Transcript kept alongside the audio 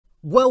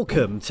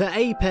Welcome to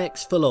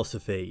Apex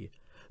Philosophy,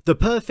 the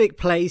perfect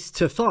place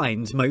to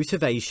find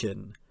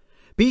motivation.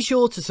 Be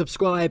sure to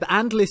subscribe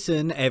and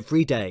listen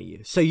every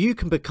day so you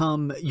can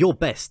become your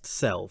best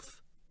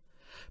self.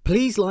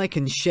 Please like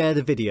and share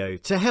the video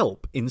to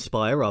help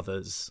inspire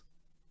others.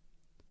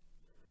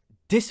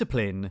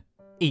 Discipline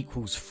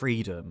equals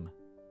freedom.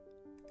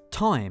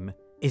 Time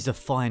is a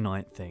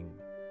finite thing.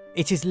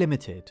 It is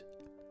limited.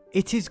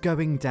 It is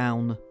going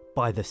down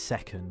by the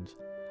second.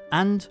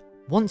 And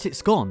once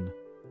it's gone,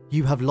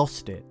 you have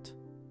lost it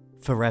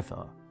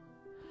forever.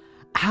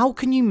 How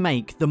can you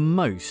make the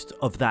most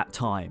of that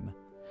time?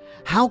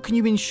 How can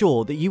you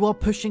ensure that you are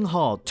pushing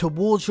hard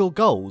towards your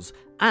goals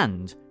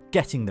and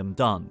getting them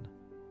done?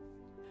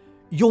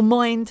 Your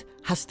mind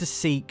has to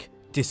seek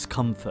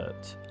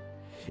discomfort.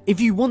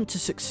 If you want to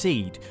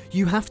succeed,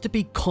 you have to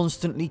be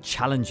constantly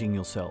challenging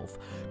yourself,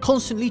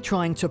 constantly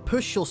trying to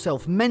push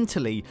yourself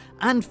mentally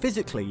and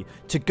physically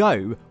to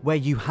go where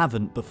you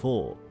haven't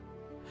before.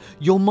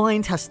 Your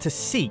mind has to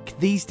seek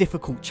these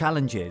difficult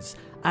challenges,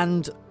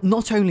 and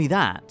not only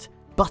that,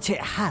 but it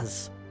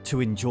has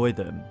to enjoy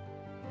them.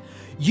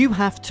 You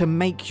have to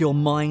make your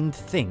mind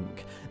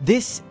think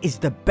this is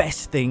the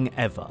best thing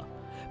ever,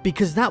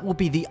 because that will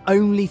be the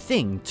only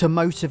thing to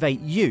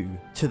motivate you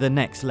to the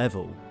next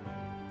level.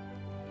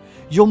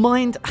 Your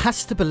mind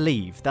has to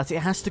believe that it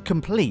has to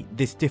complete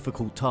this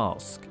difficult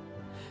task.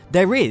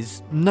 There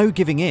is no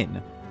giving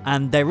in,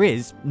 and there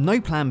is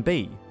no plan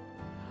B.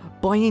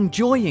 By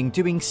enjoying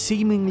doing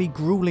seemingly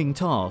grueling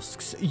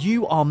tasks,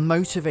 you are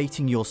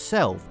motivating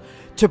yourself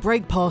to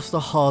break past the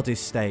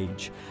hardest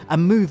stage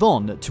and move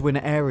on to an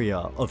area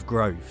of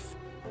growth.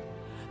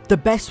 The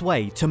best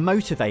way to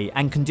motivate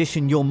and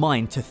condition your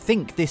mind to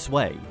think this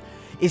way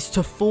is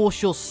to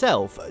force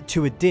yourself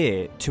to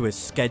adhere to a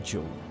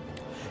schedule.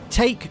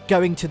 Take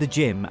going to the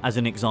gym as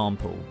an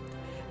example.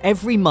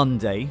 Every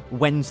Monday,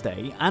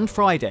 Wednesday and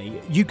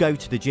Friday you go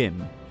to the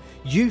gym.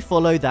 You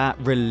follow that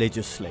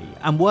religiously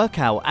and work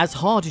out as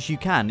hard as you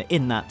can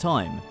in that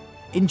time.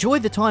 Enjoy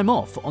the time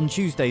off on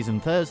Tuesdays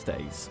and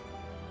Thursdays.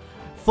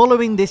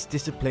 Following this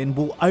discipline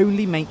will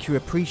only make you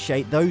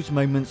appreciate those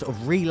moments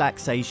of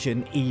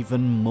relaxation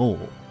even more.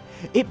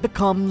 It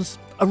becomes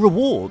a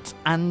reward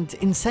and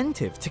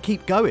incentive to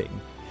keep going.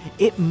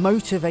 It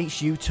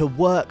motivates you to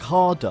work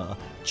harder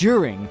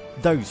during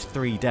those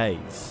 3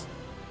 days.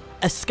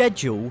 A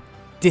schedule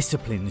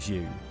disciplines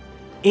you.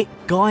 It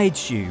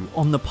guides you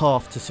on the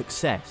path to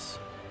success.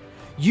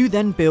 You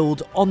then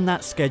build on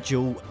that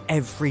schedule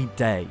every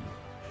day.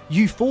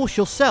 You force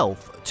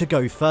yourself to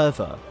go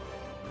further.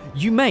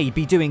 You may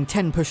be doing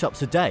 10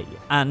 push-ups a day,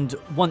 and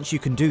once you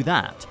can do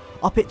that,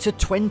 up it to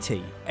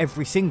 20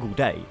 every single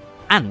day,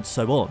 and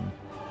so on.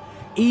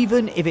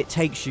 Even if it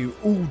takes you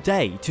all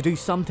day to do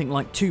something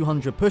like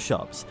 200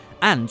 push-ups,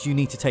 and you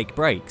need to take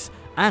breaks,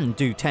 and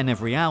do 10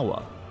 every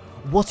hour.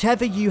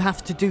 Whatever you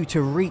have to do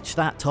to reach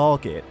that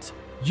target,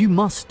 you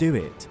must do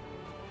it.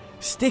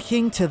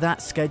 Sticking to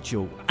that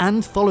schedule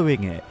and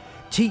following it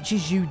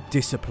teaches you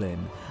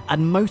discipline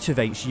and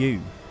motivates you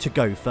to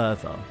go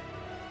further.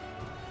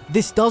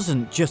 This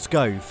doesn't just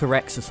go for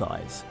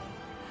exercise.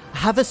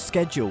 Have a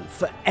schedule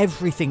for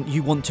everything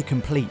you want to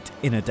complete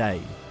in a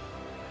day.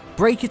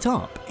 Break it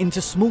up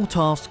into small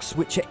tasks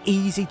which are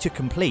easy to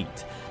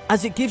complete,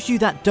 as it gives you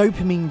that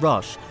dopamine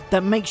rush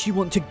that makes you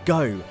want to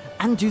go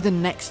and do the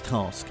next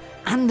task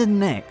and the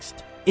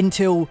next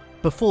until,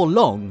 before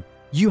long,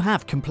 you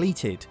have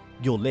completed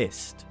your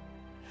list.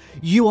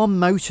 You are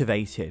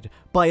motivated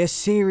by a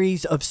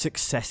series of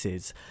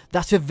successes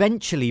that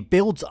eventually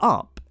builds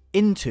up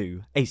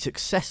into a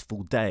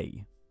successful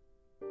day.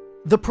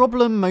 The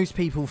problem most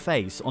people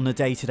face on a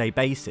day-to-day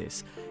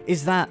basis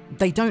is that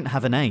they don't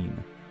have an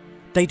aim.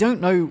 They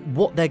don't know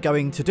what they're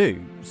going to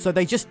do, so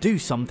they just do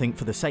something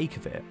for the sake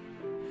of it.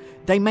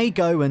 They may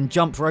go and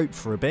jump rope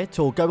for a bit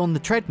or go on the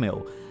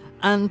treadmill,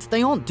 and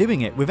they aren't doing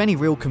it with any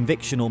real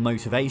conviction or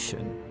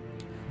motivation.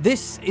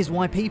 This is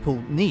why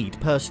people need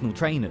personal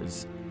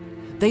trainers.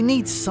 They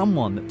need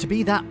someone to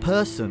be that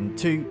person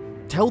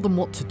to tell them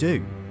what to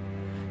do,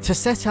 to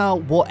set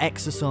out what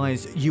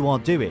exercise you are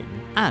doing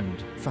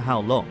and for how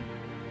long.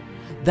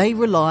 They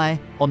rely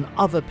on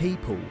other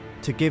people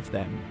to give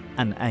them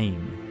an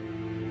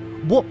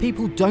aim. What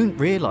people don't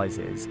realise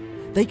is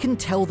they can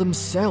tell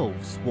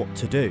themselves what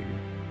to do.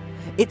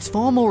 It's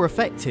far more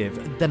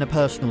effective than a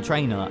personal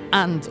trainer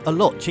and a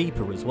lot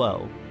cheaper as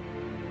well.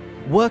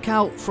 Work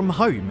out from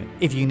home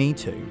if you need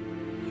to.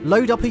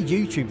 Load up a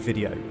YouTube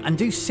video and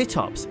do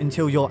sit-ups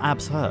until your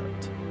abs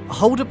hurt.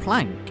 Hold a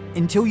plank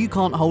until you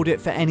can't hold it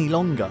for any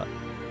longer,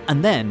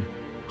 and then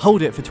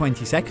hold it for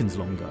 20 seconds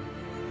longer.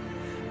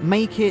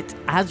 Make it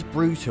as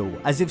brutal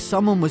as if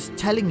someone was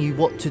telling you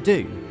what to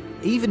do,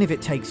 even if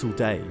it takes all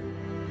day.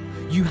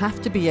 You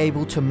have to be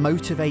able to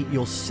motivate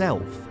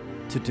yourself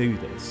to do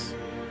this.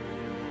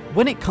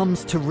 When it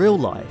comes to real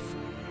life,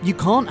 you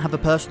can't have a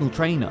personal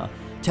trainer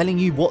telling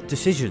you what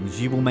decisions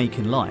you will make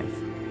in life.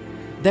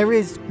 There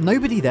is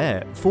nobody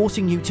there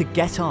forcing you to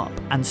get up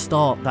and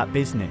start that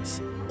business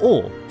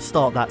or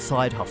start that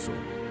side hustle.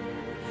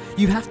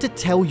 You have to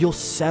tell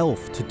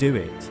yourself to do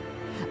it.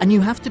 and you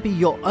have to be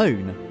your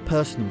own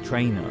personal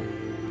trainer.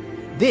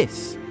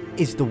 This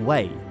is the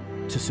way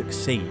to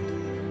succeed.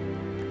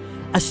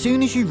 As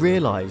soon as you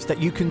realise that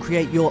you can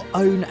create your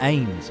own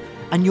aims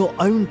and your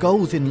own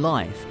goals in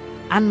life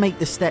and make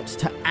the steps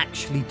to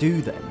actually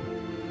do them,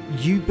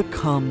 you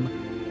become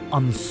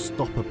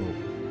unstoppable.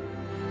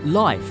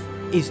 Life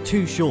is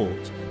too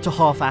short to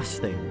half-ass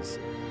things.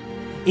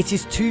 It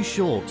is too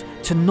short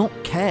to not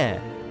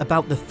care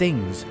about the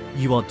things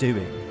you are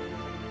doing.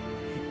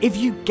 If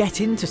you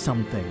get into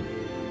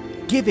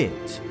something, give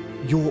it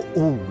your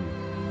all.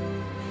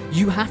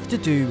 You have to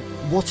do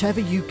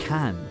whatever you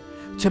can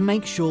to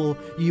make sure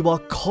you are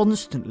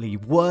constantly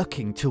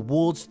working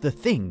towards the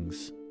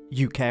things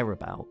you care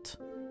about.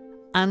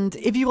 And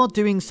if you are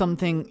doing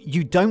something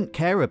you don't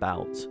care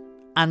about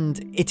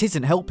and it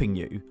isn't helping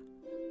you,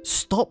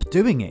 stop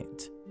doing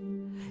it.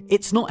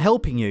 It's not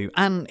helping you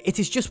and it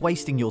is just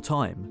wasting your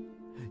time.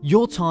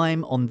 Your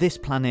time on this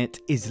planet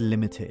is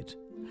limited.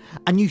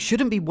 And you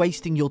shouldn't be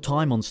wasting your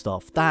time on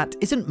stuff that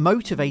isn't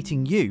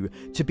motivating you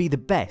to be the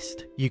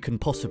best you can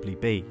possibly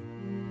be.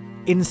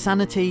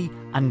 Insanity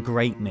and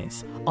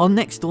greatness are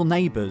next door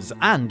neighbours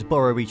and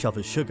borrow each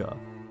other's sugar.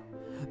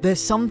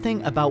 There's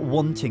something about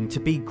wanting to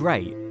be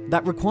great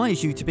that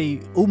requires you to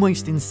be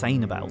almost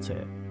insane about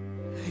it.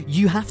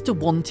 You have to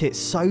want it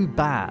so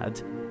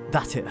bad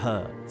that it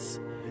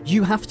hurts.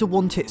 You have to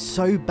want it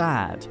so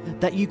bad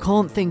that you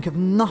can't think of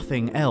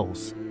nothing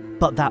else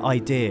but that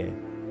idea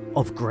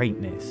of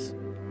greatness.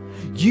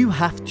 You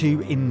have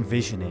to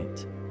envision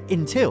it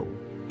until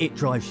it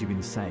drives you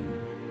insane.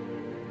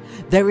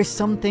 There is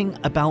something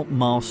about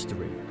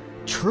mastery,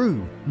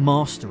 true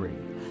mastery,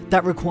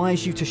 that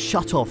requires you to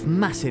shut off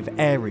massive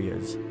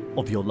areas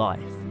of your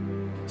life.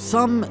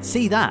 Some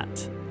see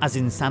that as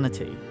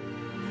insanity.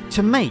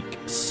 To make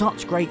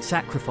such great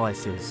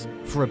sacrifices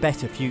for a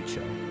better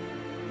future.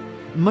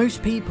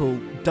 Most people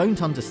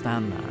don't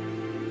understand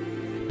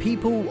that.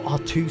 People are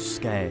too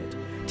scared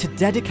to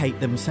dedicate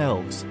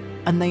themselves,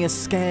 and they are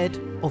scared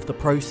of the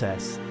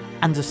process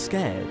and are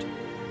scared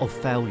of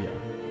failure.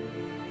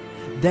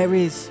 There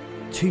is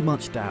too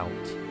much doubt.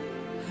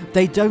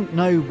 They don't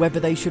know whether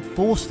they should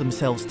force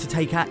themselves to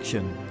take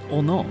action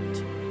or not.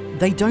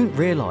 They don't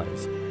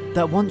realise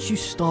that once you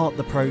start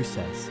the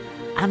process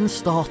and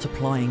start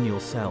applying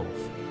yourself,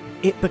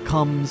 it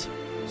becomes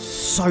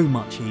so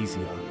much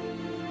easier.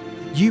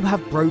 You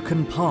have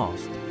broken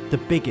past the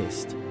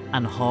biggest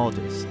and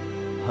hardest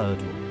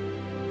hurdle.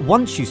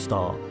 Once you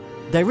start,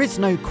 there is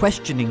no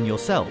questioning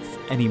yourself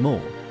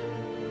anymore.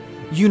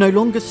 You no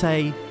longer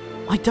say,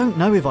 I don't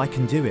know if I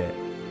can do it,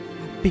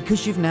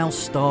 because you've now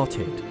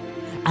started,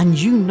 and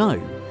you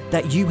know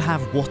that you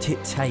have what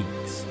it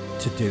takes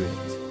to do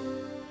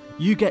it.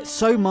 You get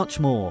so much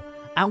more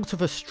out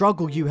of a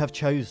struggle you have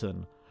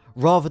chosen,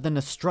 rather than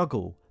a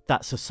struggle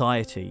that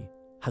society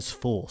has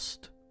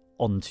forced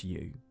onto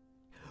you.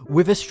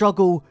 With a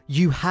struggle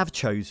you have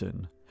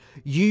chosen,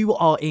 you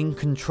are in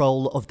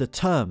control of the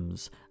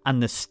terms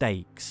and the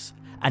stakes,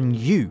 and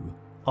you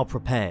are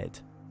prepared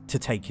to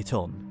take it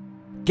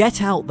on.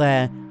 Get out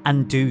there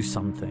and do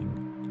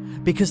something,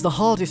 because the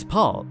hardest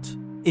part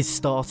is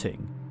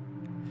starting.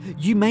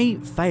 You may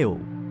fail,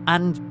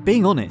 and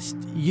being honest,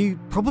 you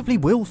probably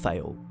will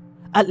fail.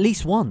 At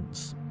least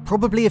once,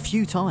 probably a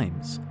few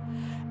times.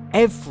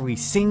 Every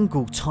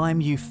single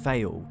time you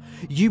fail,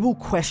 you will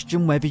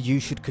question whether you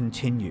should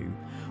continue,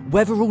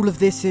 whether all of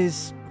this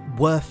is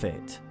worth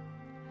it.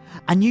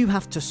 And you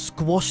have to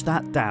squash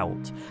that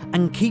doubt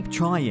and keep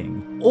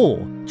trying,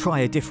 or try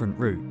a different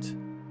route.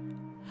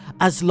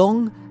 As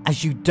long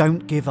as you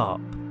don't give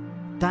up,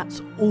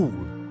 that's all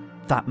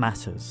that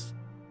matters.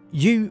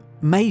 You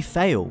may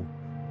fail,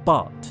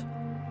 but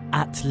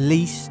at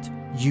least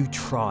you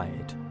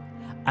tried.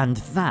 And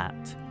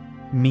that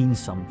means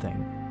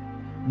something.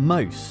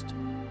 Most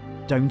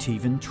don't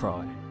even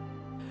try.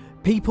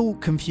 People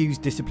confuse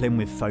discipline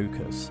with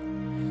focus.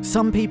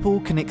 Some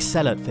people can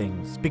excel at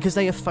things because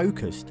they are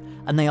focused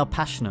and they are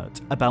passionate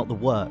about the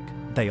work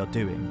they are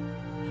doing.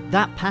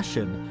 That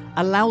passion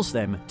allows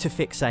them to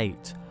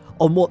fixate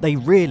on what they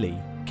really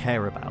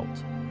care about.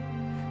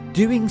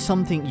 Doing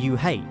something you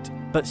hate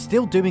but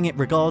still doing it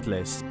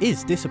regardless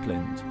is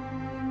disciplined.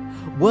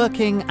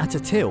 Working at a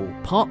till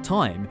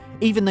part-time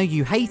even though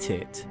you hate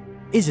it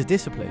is a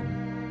discipline.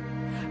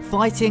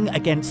 Fighting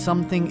against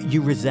something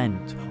you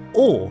resent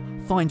or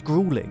find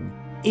grueling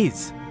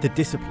is the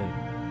discipline,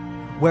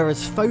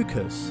 whereas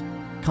focus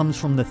comes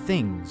from the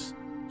things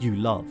you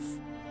love.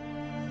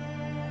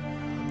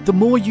 The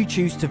more you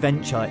choose to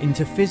venture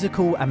into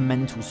physical and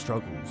mental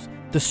struggles,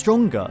 the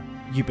stronger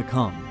you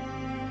become.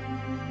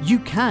 You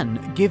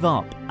can give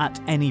up at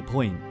any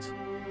point,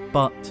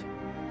 but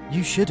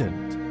you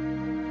shouldn't.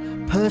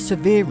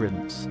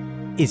 Perseverance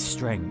is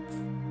strength.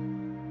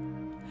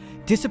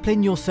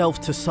 Discipline yourself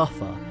to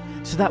suffer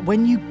so that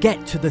when you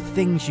get to the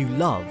things you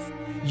love,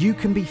 you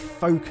can be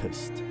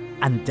focused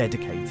and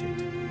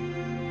dedicated.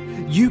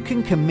 You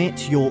can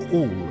commit your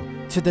all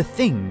to the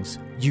things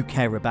you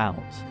care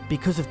about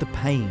because of the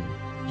pain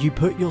you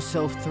put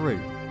yourself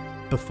through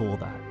before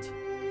that.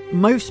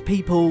 Most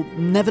people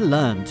never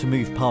learn to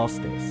move past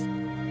this.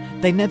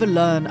 They never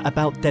learn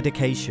about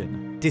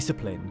dedication,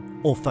 discipline,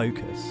 or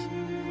focus.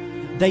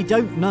 They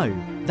don't know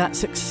that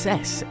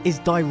success is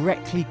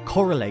directly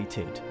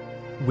correlated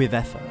with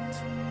effort.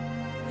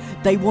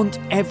 They want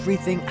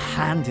everything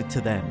handed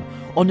to them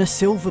on a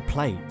silver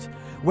plate,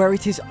 where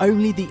it is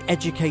only the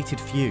educated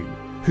few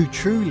who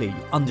truly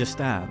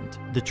understand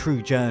the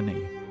true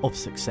journey of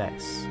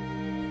success.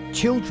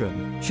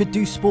 Children should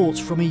do sports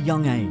from a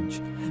young age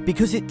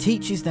because it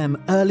teaches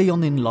them early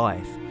on in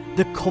life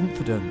the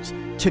confidence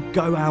to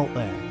go out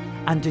there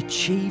and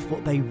achieve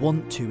what they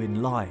want to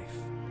in life.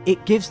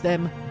 It gives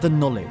them the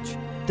knowledge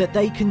that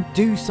they can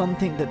do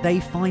something that they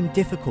find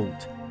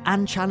difficult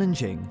and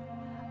challenging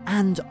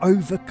and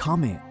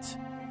overcome it.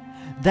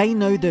 They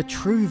know the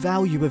true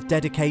value of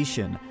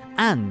dedication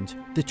and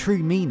the true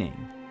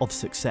meaning of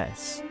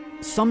success.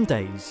 Some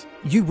days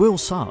you will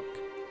suck.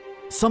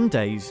 Some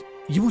days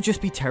you will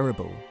just be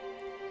terrible.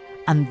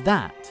 And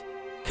that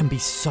can be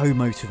so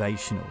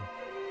motivational.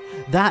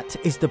 That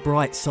is the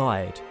bright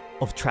side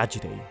of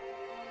tragedy.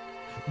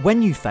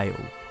 When you fail,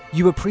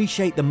 you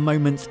appreciate the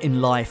moments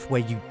in life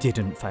where you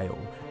didn't fail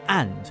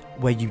and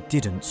where you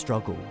didn't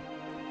struggle.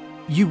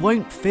 You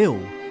won't feel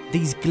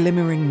these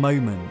glimmering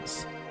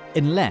moments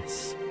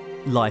unless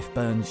life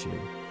burns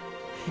you.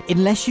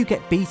 Unless you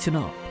get beaten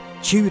up,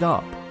 chewed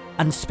up,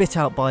 and spit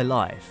out by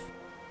life,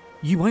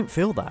 you won't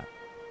feel that.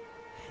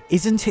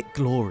 Isn't it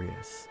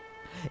glorious?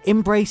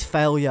 Embrace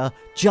failure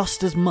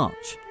just as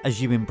much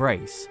as you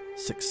embrace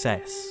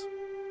success.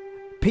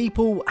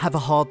 People have a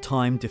hard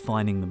time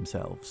defining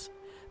themselves.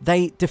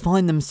 They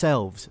define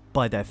themselves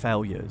by their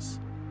failures.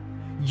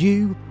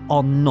 You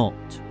are not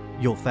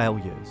your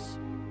failures.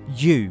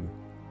 You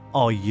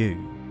are you.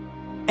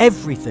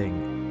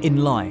 Everything in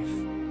life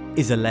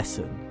is a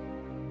lesson.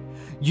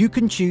 You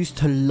can choose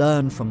to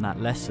learn from that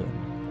lesson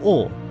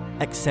or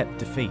accept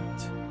defeat.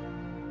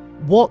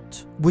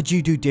 What would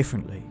you do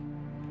differently?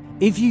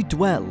 If you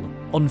dwell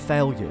on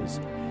failures,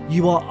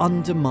 you are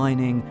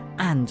undermining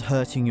and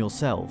hurting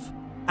yourself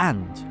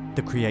and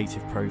the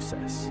creative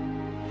process.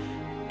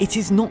 It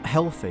is not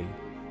healthy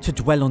to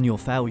dwell on your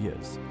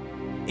failures.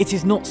 It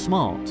is not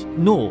smart,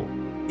 nor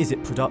is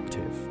it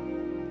productive.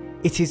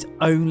 It is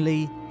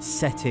only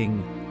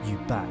setting you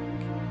back.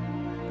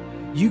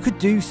 You could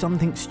do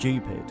something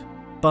stupid,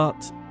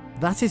 but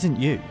that isn't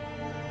you.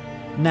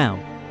 Now,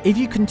 if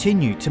you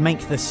continue to make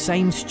the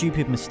same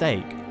stupid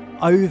mistake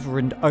over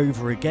and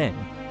over again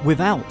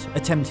without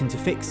attempting to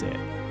fix it,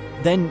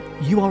 then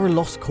you are a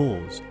lost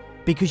cause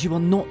because you are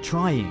not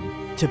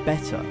trying to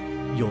better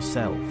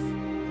yourself.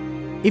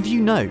 If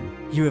you know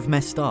you have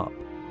messed up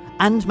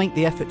and make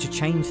the effort to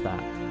change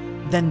that,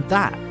 then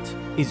that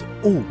is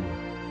all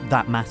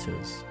that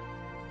matters.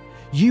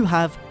 You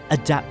have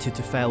adapted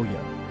to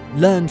failure,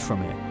 learned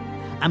from it,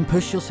 and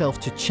pushed yourself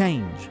to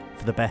change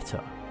for the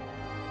better.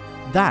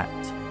 That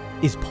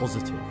is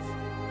positive.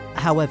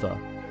 However,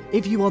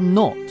 if you are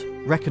not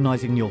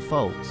recognizing your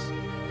faults,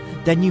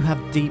 then you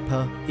have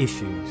deeper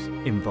issues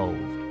involved.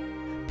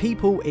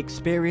 People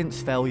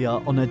experience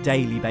failure on a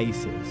daily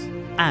basis,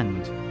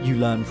 and you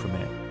learn from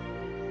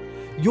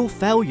it. Your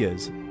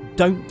failures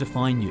don't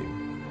define you.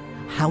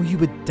 How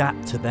you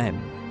adapt to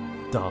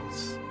them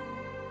does.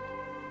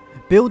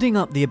 Building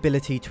up the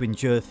ability to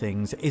endure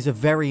things is a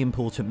very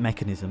important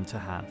mechanism to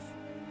have.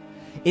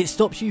 It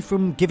stops you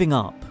from giving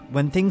up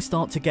when things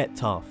start to get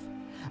tough,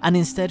 and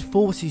instead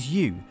forces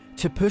you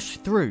to push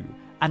through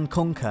and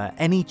conquer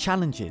any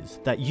challenges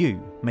that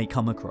you may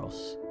come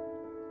across.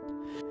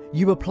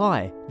 You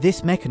apply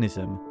this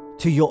mechanism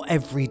to your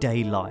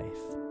everyday life.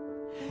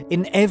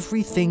 In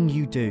everything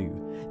you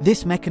do,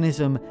 this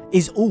mechanism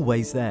is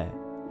always there,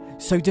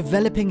 so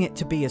developing it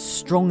to be as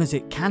strong as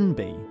it can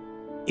be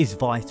is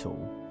vital.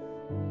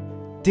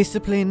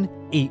 Discipline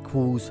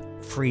equals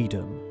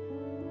freedom,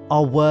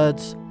 are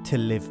words to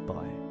live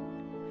by.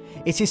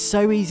 It is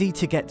so easy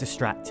to get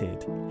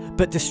distracted,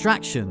 but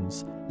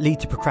distractions lead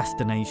to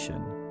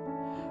procrastination.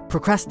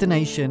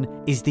 Procrastination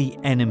is the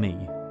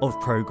enemy of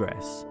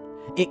progress.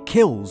 It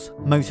kills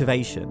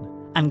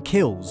motivation and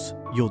kills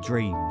your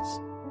dreams.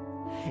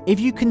 If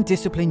you can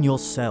discipline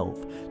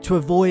yourself to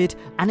avoid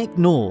and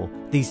ignore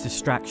these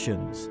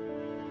distractions,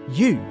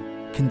 you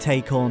can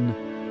take on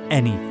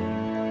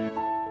anything.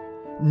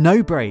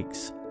 No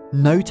breaks,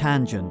 no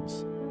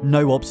tangents,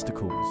 no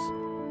obstacles.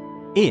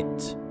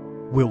 It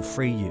will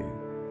free you.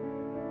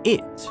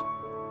 It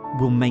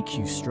will make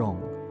you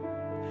strong.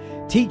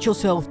 Teach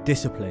yourself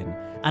discipline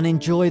and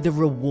enjoy the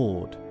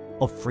reward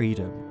of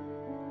freedom.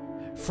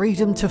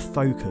 Freedom to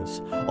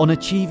focus on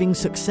achieving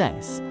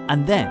success,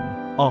 and then,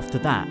 after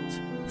that,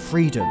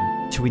 freedom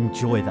to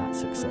enjoy that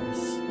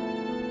success.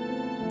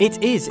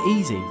 It is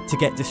easy to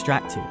get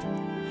distracted,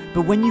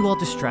 but when you are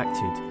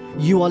distracted,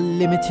 you are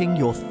limiting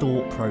your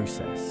thought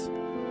process.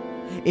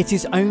 It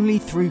is only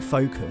through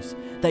focus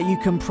that you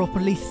can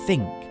properly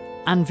think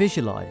and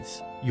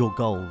visualize your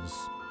goals.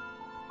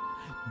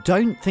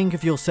 Don't think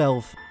of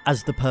yourself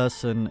as the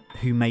person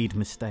who made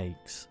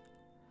mistakes.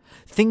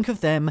 Think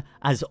of them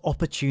as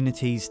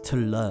opportunities to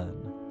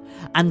learn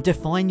and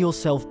define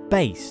yourself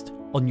based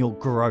on your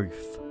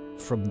growth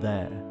from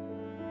there.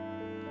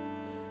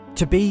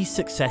 To be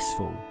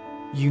successful,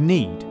 you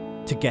need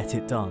to get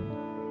it done.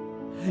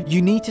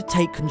 You need to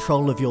take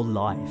control of your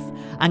life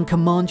and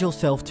command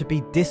yourself to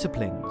be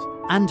disciplined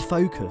and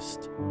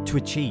focused to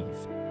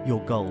achieve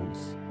your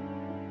goals.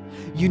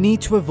 You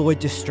need to avoid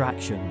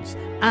distractions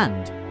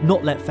and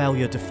not let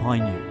failure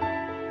define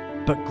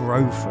you, but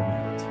grow from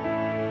it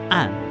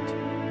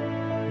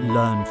and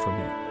learn from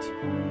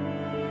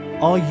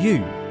it. Are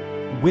you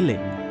willing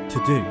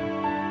to do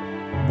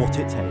what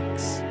it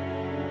takes?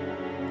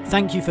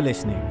 Thank you for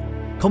listening.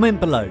 Comment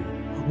below,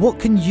 what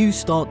can you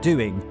start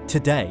doing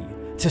today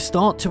to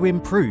start to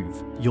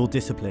improve your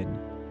discipline?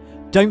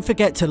 Don't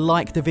forget to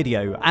like the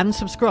video and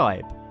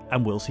subscribe,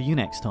 and we'll see you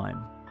next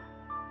time.